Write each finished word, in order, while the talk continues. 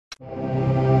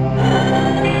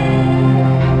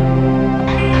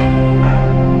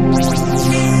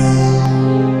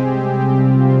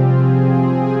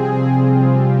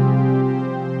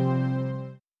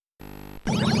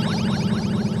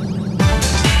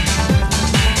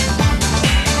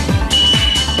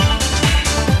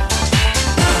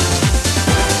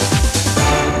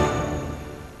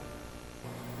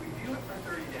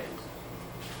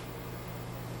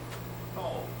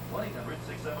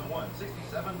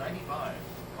$195.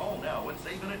 Call now and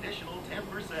save an additional 10%.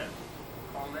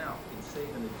 Call now and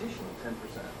save an additional 10%.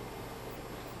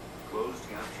 Closed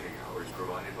captioning hours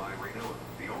provided by Renew It,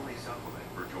 the only supplement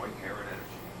for joint care and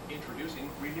energy. Introducing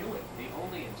Renew It, the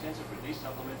only intensive release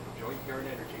supplement for joint care and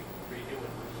energy. Renew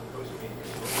It goes in your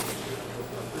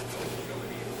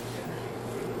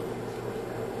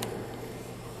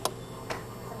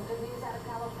Some good news out of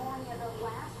California. The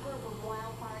last group of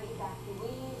wildfire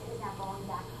evacuees is now going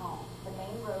back home. The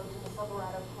main road to the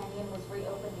Silverado Canyon was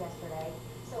reopened yesterday,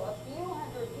 so a few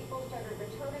hundred people started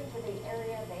returning to the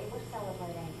area they were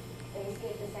celebrating. They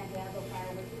escaped the Santiago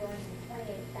fire, which burned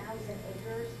 28,000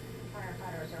 acres.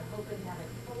 Firefighters are hoping to have it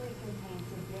fully contained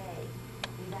today.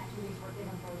 The evacuees were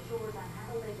given brochures on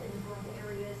how to live in burned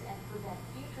areas and prevent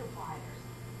future fires.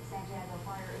 The Santiago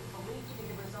fire is believed to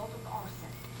be the result of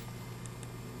arson.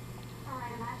 All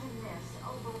right, imagine this.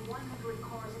 Over 100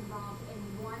 cars involved in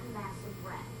one massive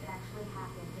wreck. It actually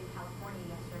happened in California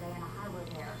yesterday on a highway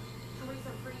there.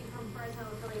 Teresa Freed from Fresno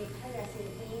affiliate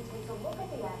KSEE takes a look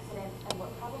at the accident and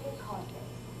what probably caused it.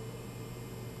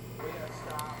 We had to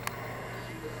stop.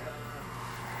 She was done.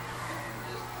 And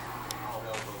just all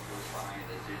hell broke loose behind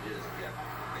us. It just kept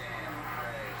bam,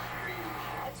 crash, screech.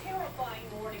 A terrifying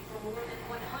morning for more than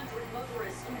 100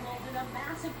 motorists involved in a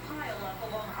massive pileup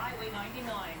along Highway 99.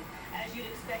 As you'd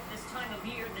expect this time of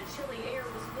year, the chilly air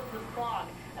was filled with fog.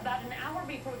 About an hour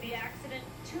before the accident,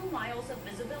 2 miles of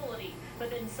visibility. But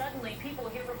then suddenly, people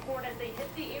here report as they hit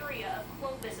the area of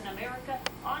Clovis in America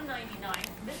on 99,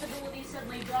 visibility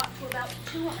suddenly dropped to about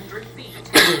 200 feet.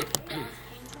 Cars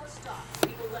came to a stop.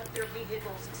 People left their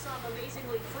vehicles, some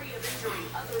amazingly free of injury.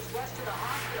 Others rushed to the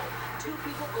hospital. 2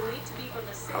 people believed to be from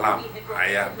the same vehicle.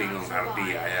 Ayah bingung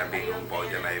Ardi, ayah bingung,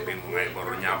 Pojan ayah bingung, ayah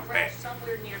baru nyampe.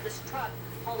 Somewhere near this truck,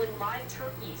 hauling live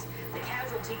turkeys. The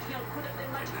casualty count could have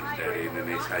been much higher. Dari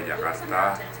Indonesia,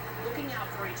 Jakarta, looking out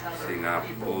for each other.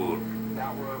 Singapura.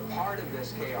 That were part of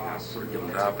this chaos. Jam It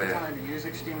took berapa the ya? time to use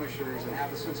extinguishers and have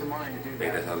the sense of mind to do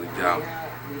Beda that. 1 jam.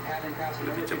 We've had in past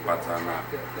Lebih cepat sana.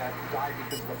 that died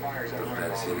because of the fires that Terus were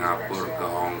dari involved. Singapura ke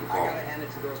Hong I Kong. gotta hand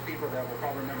it to those people that will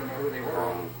probably never know who they were.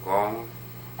 Hong Kong,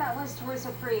 That was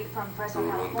Teresa Freed from Fresno,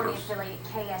 Turun California terus affiliate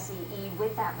KSEE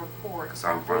with that report. ke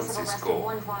San Police have arrested Francisco.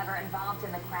 1 driver involved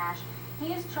in the crash.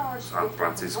 He is charged San with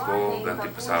Francisco, driving, ganti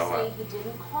but police pesawat. say he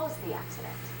didn't cause the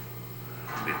accident.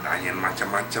 Ditanyain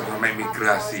macam-macam sama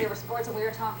imigrasi. We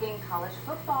are talking college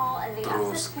football and the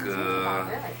Terus ASEP ke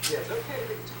really. Yes, okay,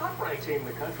 the top-ranked team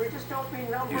in the country, just don't be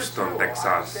number 2. Houston,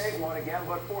 Texas. State won again,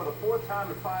 but for the 4th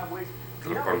time in 5 weeks.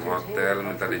 Telepon hotel,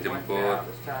 minta dijemput.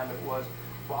 This time it was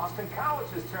Boston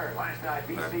College's turn. Last night,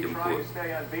 BC trying to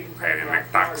stay unbeaten. Kayaknya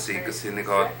naik taksi ke sini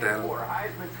ke hotel.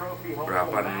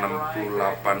 Berapa? $68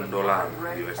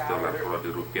 US dollar kalau di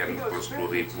rupiah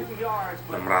 10.000.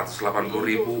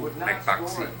 680.000 naik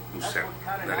taksi. Buset,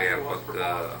 dari airport ke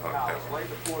hotel.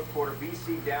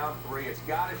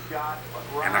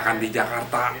 Enakan di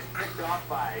Jakarta.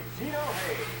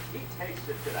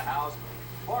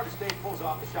 Florida State pulls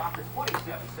off the shocker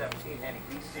 27-17, handing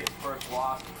BC its first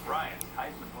loss. Bryant's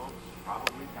Heisman hopes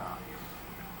probably gone.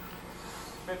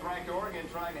 5th-ranked Oregon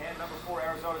trying to hand number 4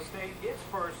 Arizona State its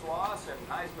first loss, and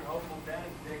Heisman hopeful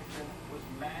Dennis Dixon was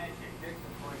magic. Dixon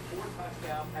throwing 4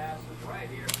 touchdown passes right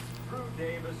here. Drew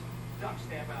Davis, duck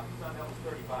stamp out the Sun Devils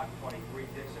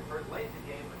 35-23. Dixon hurt late in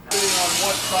the game, but not depending on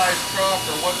what size truck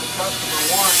or what the customer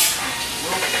wants,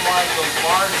 we'll slide those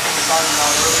bars we were talking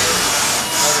about earlier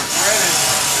that are threaded,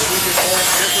 and we can hold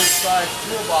different size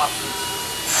toolboxes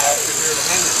off to here to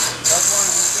hang it. That's why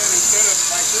we said instead of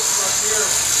like this truck here,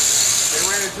 they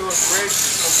ran into a bridge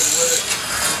or something with it,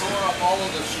 tore up all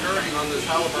of the skirting on this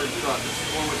Halliburton truck. This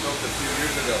is one we built a few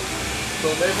years ago.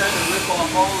 So they've had to rip off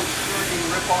all the skirting,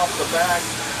 rip off the back,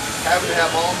 having to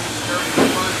have all new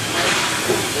skirting first made.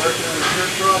 Where if your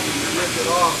truck and you rip it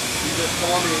off, you just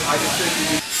call me, I can send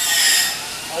you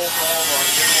hold all of our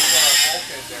general size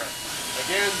bulkhead there.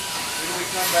 Again, when we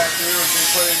come back here and we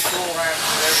put in tool racks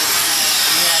and everything,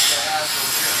 we have to have them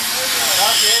here.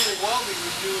 Not the only welding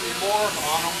we do anymore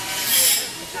on them.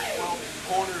 We just weld these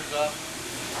corners up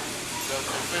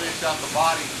to finish out the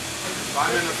body. So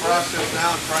I'm in the process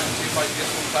now of trying to see if I can get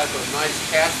some type of nice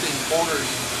casting corners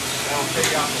that'll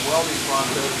take out the welding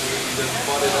process. We can just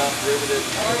butt it up, rivet it,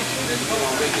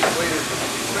 make it cleaner.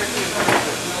 Especially in terms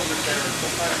of field repair.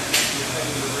 Sometimes you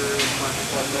take the rear and much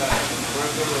like that. When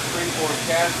I go to a springboard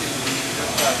casting, you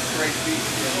just got straight feet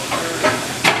and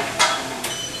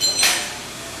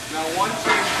now one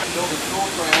change to build a tool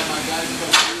tray, I had my guys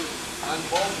come through,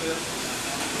 unbolt this,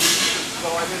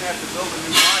 so I didn't have to build a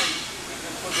new body.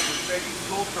 Just put the Mercedes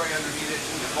tool tray underneath it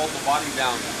and just bolt the body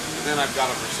down. And then I've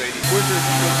got a Mercedes. Pusher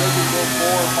doesn't go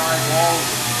 4 or 5 walls.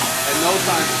 no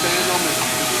time, sand them and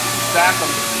stack them,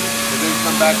 and then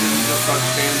come back in and just start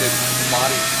sanding the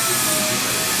body.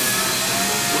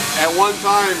 At one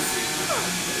time,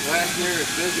 last year, as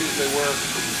busy as they were,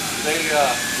 they so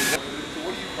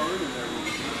what do you burn in there?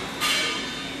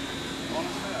 On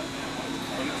a set.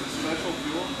 But it's a special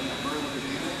fuel and you burn with the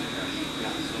diesel.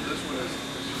 Yeah. So this one is.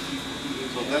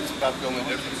 So that's about the only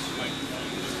difference.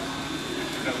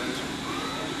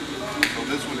 So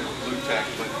this one is blue tack,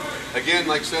 but again,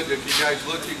 like I said, if you guys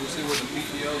look, you can see where the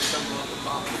PTO is coming off the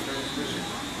top of the transmission.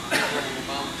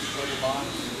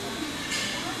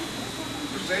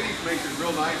 Mercedes makes it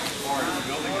real nice as far as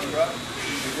building a truck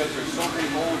because there's so many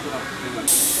holes in them. Don't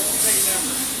say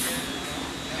never.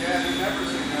 Yeah, they never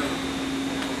say never.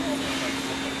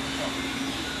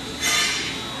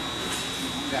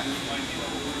 Yeah.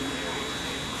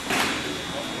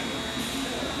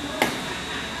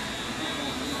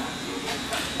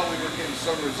 We were getting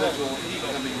some residual heat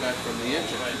coming back from the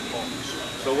engine.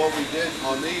 So what we did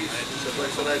on these, so like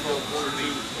I said, I built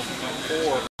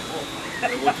 4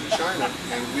 that went to China,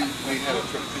 and we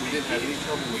didn't have any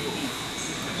trouble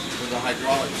with the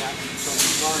hydraulics. So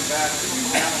we've gone back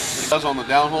and on the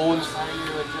downhole ones.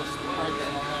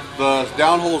 The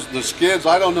downholes, the skids,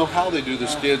 I don't know how they do the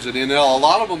skids at NL. A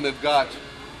lot of them have got,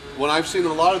 when I've seen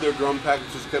a lot of their drum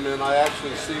packages come in, I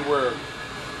actually see where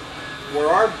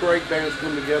our brake bands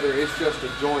come together, it's just a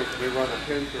joint. They run a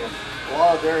pin through them. A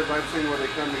lot of theirs, I've seen where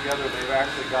they come together, they've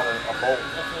actually got a bolt.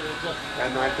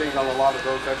 And I think on a lot of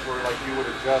those, that's where like you would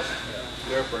adjust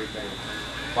their brake band.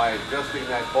 By adjusting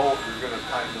that bolt, you're going to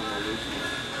tighten them or loosen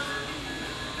them.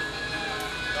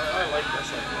 I like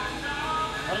this idea.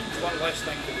 I think it's one less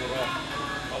thing to go wrong.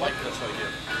 I like this idea.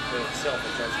 The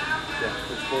self-adjustment. Yeah,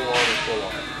 it's full on and full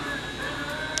on.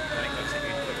 I think that's a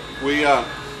good thing.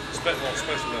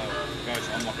 Especially guys,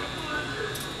 I'm not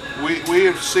we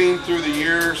have seen through the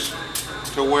years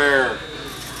to where,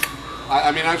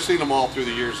 I mean, I've seen them all through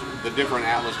the years, the different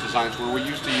Atlas designs where we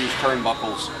used to use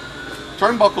turnbuckles.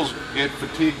 Turnbuckles get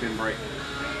fatigued in braking.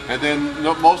 And then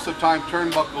most of the time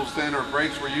turnbuckles then or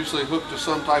brakes were usually hooked to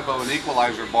some type of an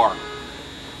equalizer bar.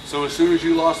 So as soon as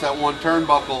you lost that one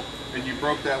turnbuckle and you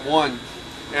broke that one,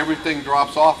 everything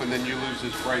drops off and then you lose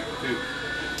this brake too.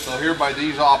 So here by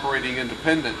these operating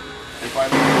independent, if I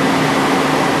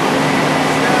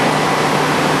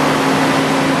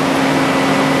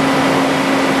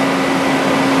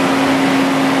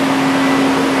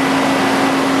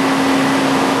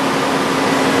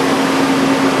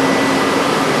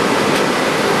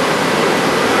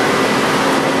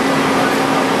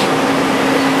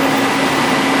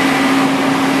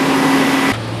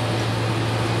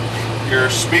your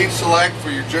speed select for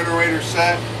your generator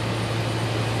set,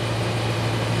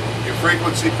 your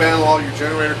frequency panel, all your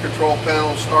generator control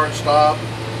panels, start, stop,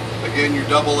 again your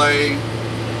AA,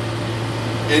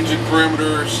 engine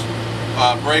perimeters,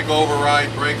 brake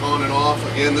override, brake on and off.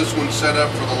 Again, this one's set up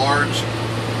for the large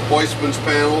Hoistman's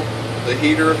panel, the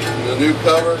heater, and the new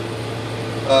cover.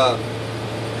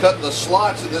 Cut the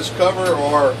slots in this cover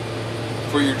are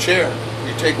for your chair.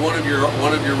 You take one of your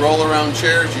roll around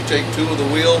chairs, you take 2 of the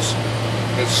wheels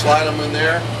and slide them in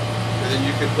there, and then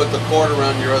you can put the cord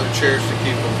around your other chairs to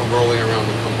keep them from rolling around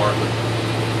the compartment.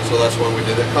 So that's why we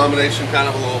did that combination, kind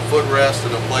of a little footrest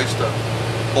and a place to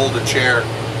hold a chair.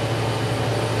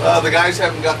 The guys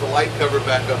haven't got the light cover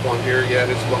back up on here yet.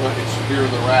 It's behind, it's here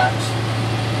in the racks.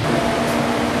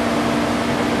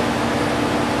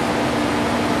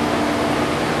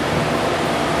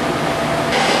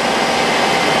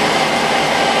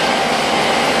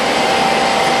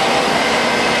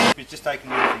 Just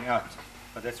taking everything out,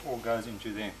 but that's all goes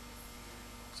into there.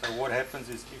 So what happens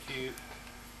is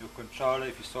your controller,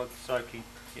 if you start soaking,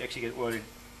 you actually get oil in,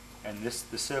 and the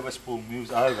servo spool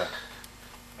moves over,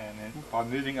 and then by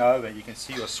moving over you can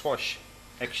see your swash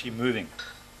actually moving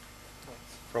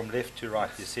from left to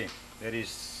right. You see, that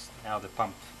is now the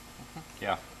pump.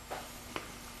 Yeah,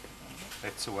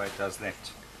 that's the way it does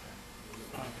that.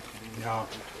 Now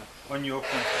on your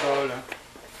controller,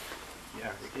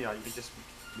 yeah, you can just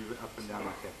move it up and down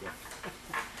like that, yeah.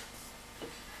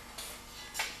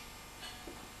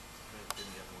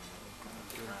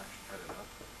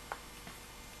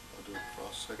 I'll do a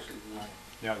cross section here.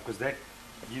 Yeah, because that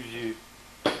gives you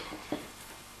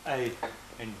A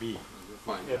and B.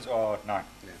 Fine. It's all 9.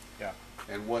 Yeah.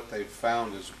 And what they've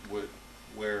found is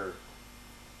where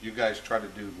you guys try to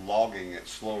do logging at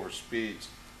slower speeds,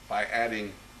 by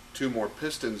adding 2 more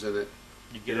pistons in it,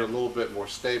 you get a little bit more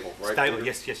stable, right? Stable,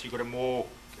 yes, you got a more,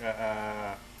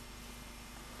 like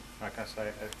I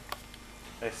say,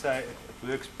 they say it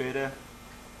works better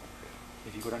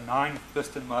if you've got a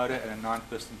 9-piston motor and a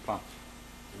 9-piston pump.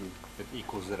 It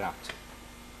equals it out.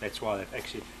 That's why that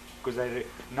actually, because they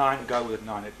 9 go with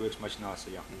 9, it works much nicer.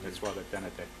 Yeah, that's why they've done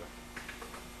it that way.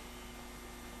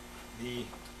 The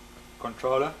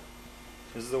controller,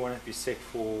 this is the one that we set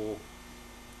for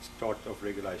start of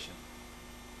regulation.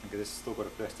 Okay, this has still got a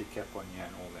plastic cap on here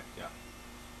and all that. Yeah,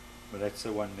 but that's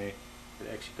the one there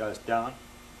that actually goes down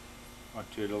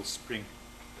onto a little spring,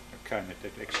 a cone that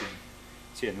actually.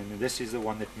 See, and then this is the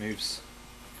one that moves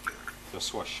the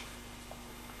swash.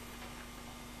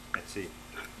 Let's see.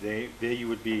 There you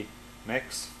would be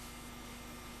max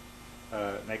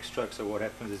stroke. So what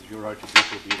happens is your rotary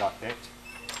grip will be like that.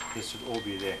 This should all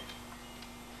be there.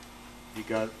 You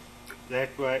go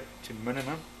that way to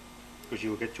minimum because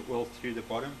you'll get your oil through the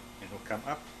bottom and it'll come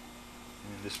up,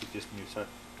 and then this would just move. So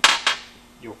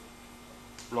your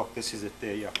block, this is it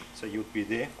there, yeah. So you would be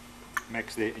there,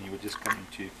 max there, and you would just come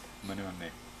into minimum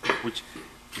there, which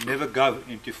you never go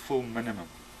into full minimum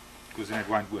because then it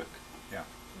won't work. Yeah.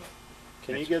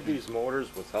 Can you get these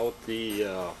motors without the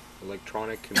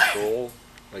electronic control,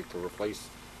 like to replace,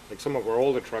 like some of our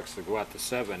older trucks that go out to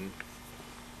 7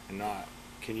 and not?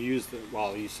 Can you use the?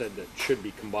 Well, you said that should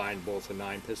be combined, both a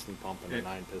 9-piston pump and a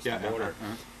 9-piston motor,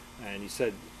 and you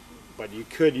said, but you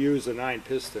could use a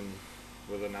 9-piston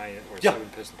with a 9 or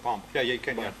 7-piston pump. Yeah, you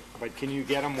can. But can you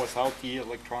get them without the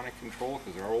electronic control?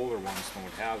 Because our older ones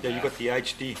don't have that. Yeah, you got the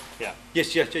HD. Yeah.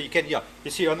 Yes, you can. Yeah,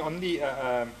 you see on the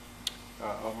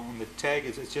tag,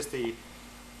 it's just the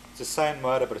same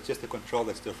motor, but it's just the control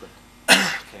that's different.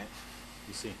 Okay.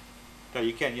 You see. Yeah,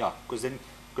 you can. Yeah,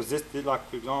 because this, like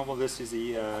for example, this is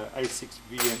the A6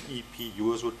 VM EP.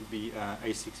 Yours would be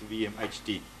A6 VM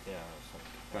HD.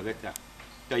 Yeah.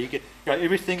 Yeah, you get. Yeah,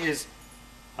 everything is.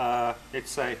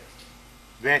 Let's say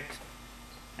that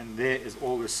and there is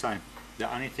all the same. The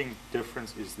only thing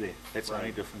difference is there. That's the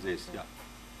only difference is. Yeah.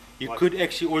 You could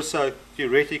actually also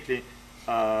theoretically,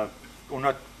 or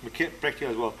not practically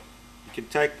as well. You can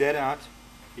take that out.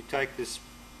 You take the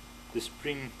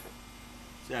spring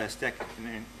stack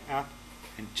and out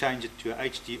and change it to a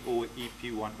HD or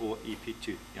EP1 or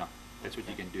EP2. Yeah, that's what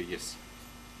you can do. Yes,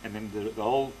 and then the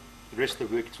rest of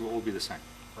the work will all be the same.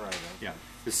 Right. Yeah,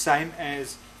 the same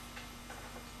as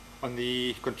on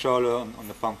the controller on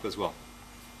the pump as well.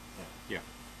 Yeah.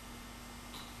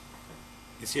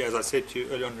 You see, as I said to you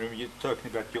earlier on, you're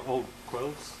talking about your old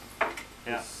coils.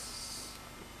 Yeah.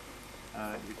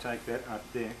 You take that out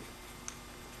there.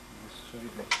 I'll show you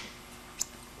that.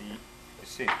 You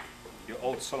see, your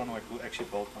old solenoid will actually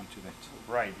bolt onto that.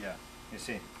 Right. Yeah. You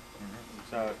see.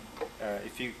 So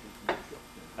if you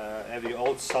have your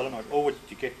old solenoid, or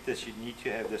to get this, you need to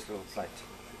have this little plate.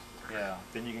 Yeah.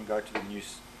 Then you can go to the new.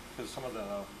 Because some of the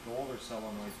older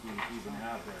solenoids we even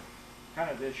have, they're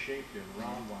kind of this shape, they're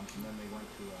round ones, and then they went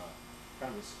to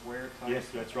kind of a square type. Yes,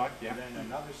 that's right. Yeah. And then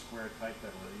another square type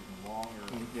that were even longer.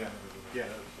 Yeah.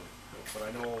 Yeah. But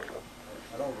I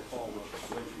don't recall which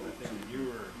switch, but I think the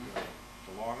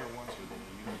longer ones were the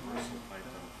universal type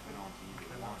that would fit onto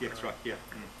either one. Yeah, that's right. Yeah.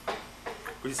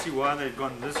 But you see why they've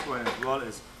gone this way as well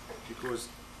is because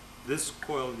this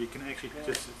coil you can actually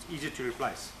it's easier to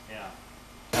replace. Yeah.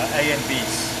 A and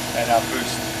B's and our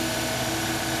boost.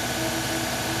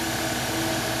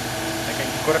 Okay,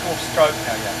 you've got it off stroke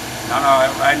now, yeah? No,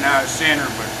 right now it's center,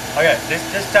 but... Okay,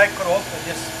 just take it off and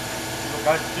just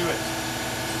go do it.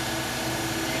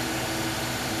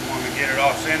 You want me to get it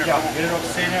off center? Yeah, get it off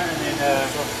center and then...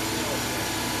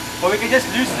 or we can just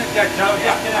loosen it, yeah, Joe,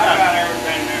 just get it out. I got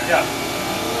everything there. Yeah.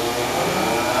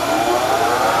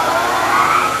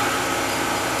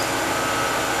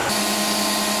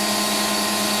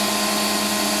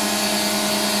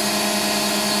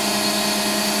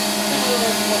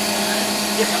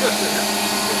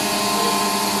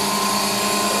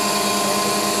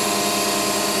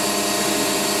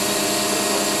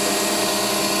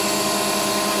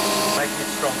 Making it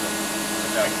stronger.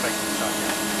 Making it stronger.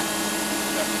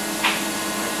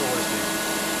 That's all it is.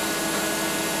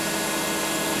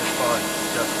 Just fine.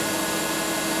 Just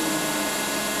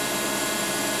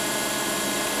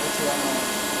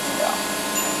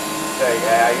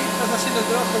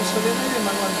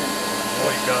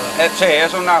Sí,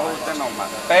 es un ajuste normal,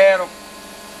 pero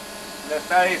le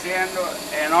está diciendo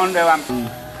en dónde van.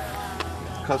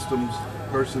 Customs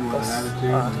person with an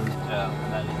attitude. Yeah,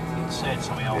 and then he said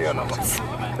something else.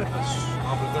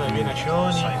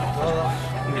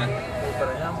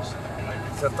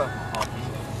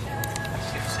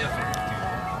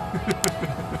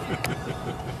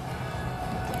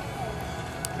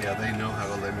 Yeah, they know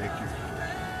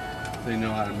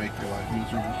how to make your life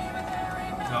miserable.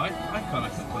 No, I kind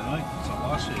of think it's a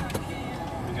lawsuit.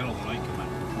 We get all the right come in.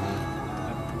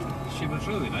 she was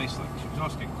really nice, like, she was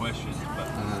asking questions, but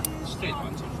straight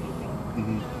answers, no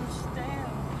problem.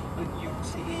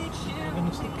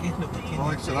 Well,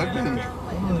 like I said, I've been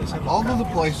all of the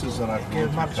places that I've gone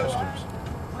through customs.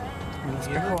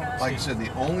 Like I said,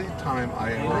 the only time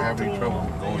I ever have any trouble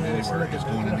going anywhere is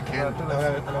going into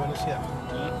Canada.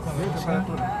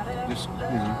 Just, you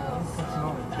know,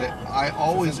 I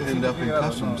always end up in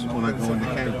customs when I go into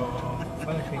Canada.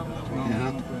 You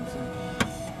know?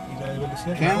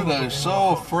 Canada is so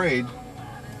afraid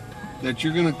that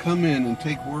you're going to come in and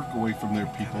take work away from their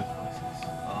people,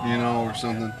 you know, or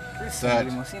something. That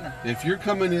if you're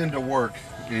coming in to work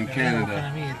in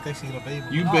Canada,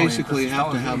 you basically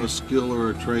have to have a skill or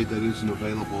a trade that isn't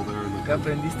available there in the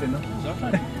country.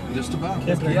 Just about.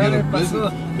 To get a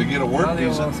business, to get a work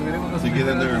visa, to get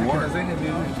in there and work.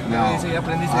 Now,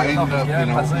 I ended up, you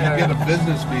know, you get a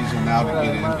business visa now to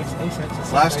get in.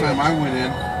 Last time I went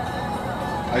in,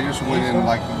 I just went in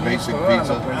like a basic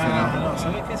visa, you know,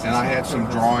 and I had some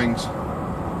drawings.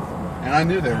 And I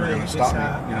knew they were going to stop me,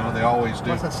 you know, they always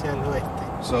do.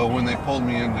 So when they pulled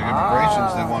me into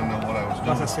immigrations, they wanted to know what I was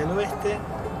doing.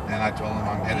 And I told them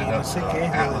I'm headed up to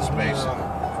Atlas Base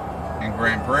in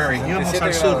Grand Prairie because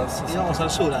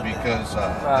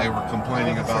they were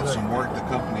complaining about some work the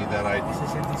company that I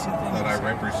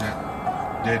represent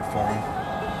did for them.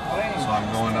 So I'm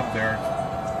going up there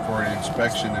for an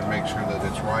inspection and make sure that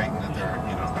it's right and that they're,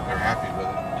 you know, that they're happy with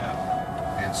it.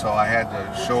 And so I had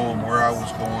to show them where I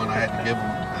was going. I had to give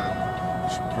them,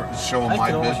 show them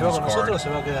my business card, you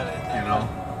know,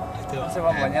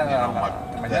 and, you know,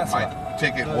 that my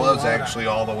ticket was actually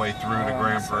all the way through to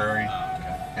Grand Prairie.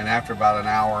 And after about an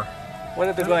hour, you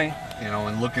know,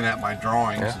 and looking at my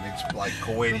drawings, and it's like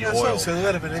Kuwaiti oil.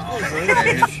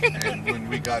 And when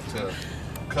we got to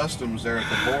customs there at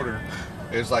the border,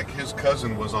 it's like his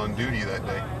cousin was on duty that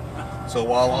day. So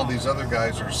while all these other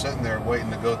guys are sitting there waiting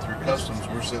to go through customs,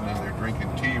 we're sitting in there drinking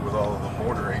tea with all of the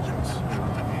border agents,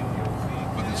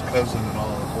 with his cousin and all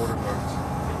of the border guards.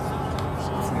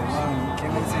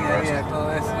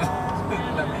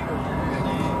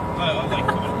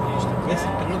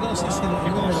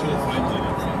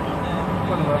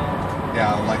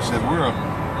 Yeah, like I said, we're a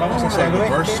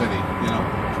diverse city, you know.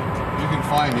 You can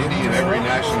find any and every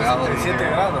nationality here,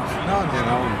 you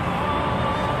know.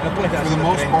 For the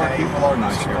most part, people are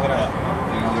nice here. You know,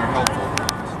 they're helpful.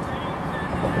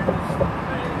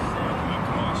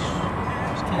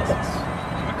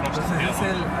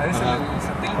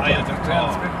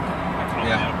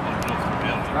 Yeah.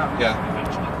 Yeah.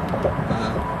 Then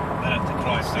I had to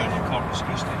drive down to Corpus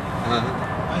Christi. And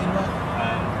I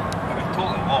got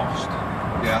totally lost.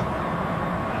 Yeah.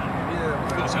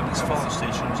 Because at this filling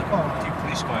station, there was a couple of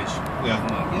police guys. Yeah.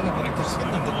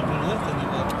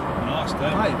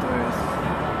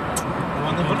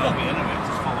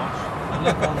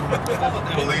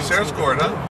 Police escort,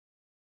 huh?